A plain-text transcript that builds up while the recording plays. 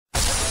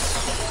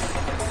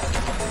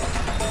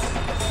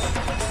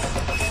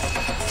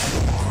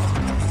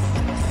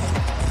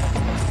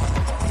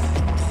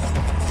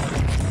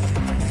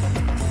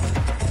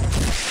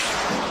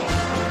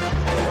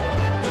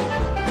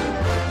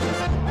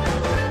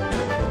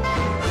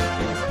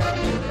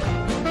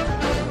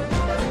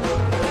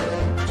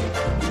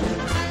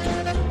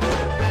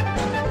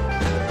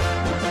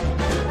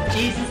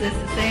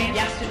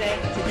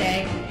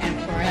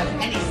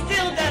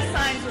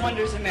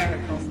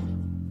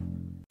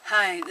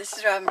Hi, this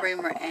is Robin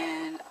Bramer,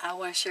 and I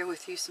want to share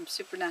with you some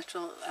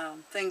supernatural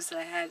things that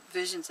I had,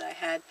 visions that I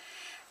had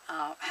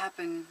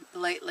happen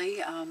lately.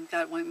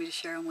 God wanted me to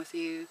share them with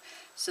you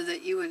so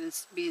that you would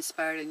be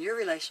inspired in your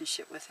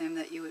relationship with Him,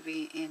 that you would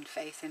be in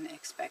faith and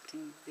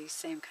expecting these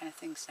same kind of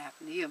things to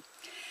happen to you.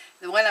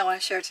 The one I want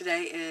to share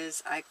today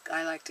is I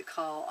like to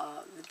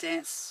call the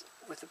dance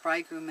with the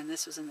bridegroom, and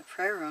this was in the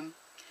prayer room.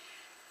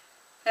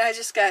 And I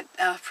just got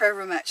a prayer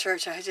room at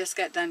church. I just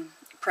got done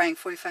praying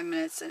 45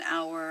 minutes, an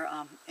hour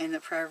in the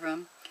prayer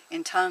room,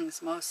 in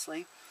tongues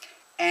mostly.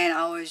 And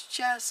I was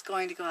just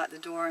going to go out the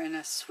door, and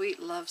a sweet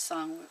love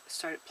song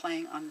started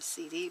playing on the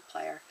CD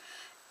player,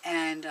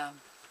 and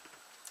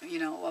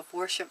of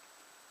worship.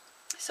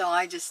 So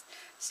I just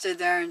stood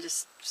there and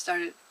just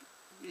started,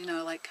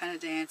 like kind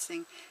of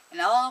dancing. And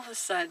all of a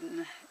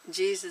sudden,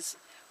 Jesus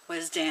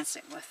was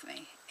dancing with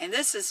me. And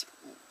this is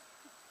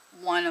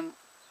one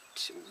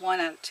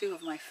out of two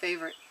of my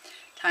favorite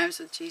times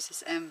with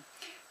Jesus. And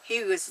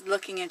He was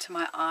looking into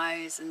my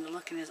eyes, and the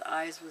look in His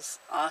eyes was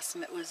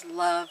awesome. It was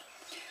love.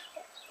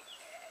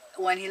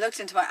 When He looked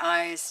into my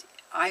eyes,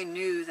 I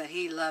knew that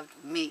He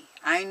loved me.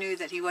 I knew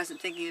that He wasn't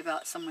thinking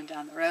about someone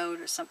down the road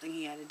or something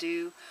He had to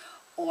do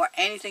or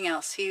anything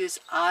else. His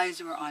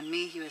eyes were on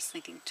me. He was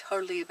thinking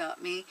totally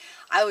about me.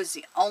 I was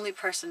the only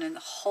person in the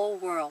whole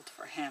world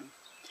for Him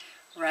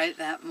right at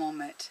that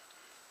moment.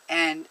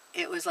 And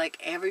it was like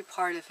every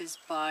part of His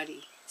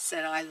body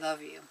said, I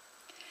love you.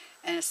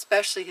 And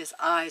especially His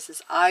eyes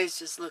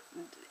just looked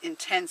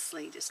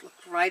intensely, just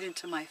looked right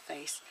into my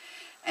face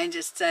and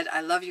just said,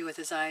 I love you with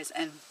His eyes.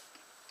 And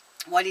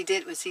what He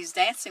did was He's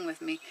dancing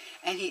with me,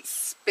 and He'd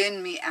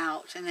spin me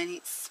out, and then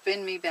He'd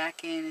spin me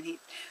back in, and He'd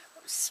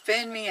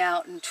spin me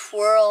out and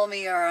twirl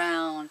me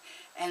around,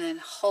 and then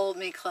hold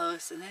me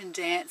close, and then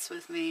dance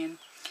with me.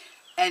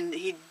 And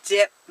He'd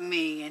dip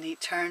me, and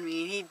He'd turn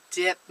me, and He'd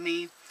dip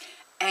me.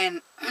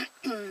 And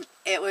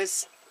it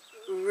was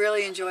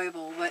really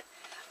enjoyable. But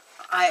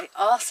I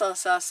also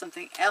saw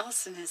something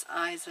else in His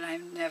eyes that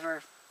I've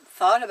never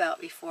thought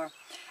about before.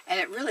 And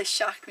it really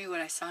shocked me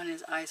what I saw in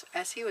His eyes.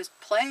 As He was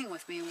playing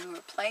with me, and we were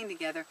playing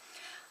together,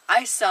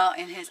 I saw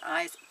in His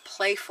eyes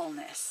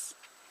playfulness.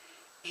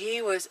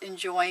 He was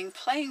enjoying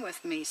playing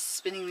with me,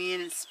 spinning me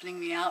in and spinning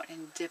me out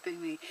and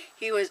dipping me.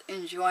 He was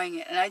enjoying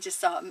it. And I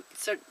just saw,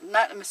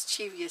 not a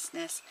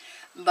mischievousness,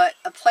 but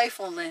a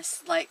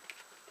playfulness, like,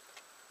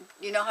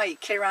 you know how you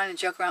kid around and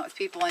joke around with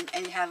people, and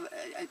you have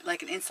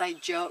like an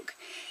inside joke,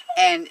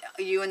 and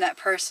you and that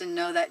person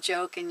know that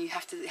joke, and you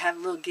have to have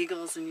little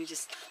giggles, and you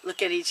just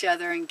look at each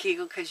other and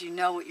giggle because you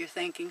know what you're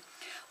thinking.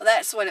 Well,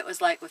 that's what it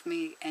was like with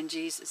me and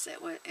Jesus.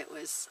 It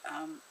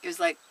was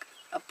like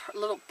a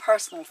little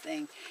personal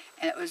thing,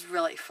 and it was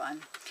really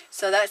fun.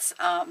 So that's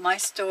my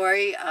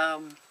story.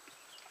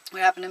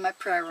 What happened in my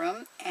prayer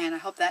room, and I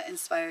hope that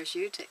inspires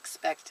you to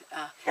expect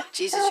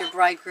Jesus, your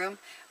bridegroom,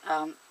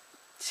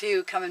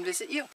 to come and visit you.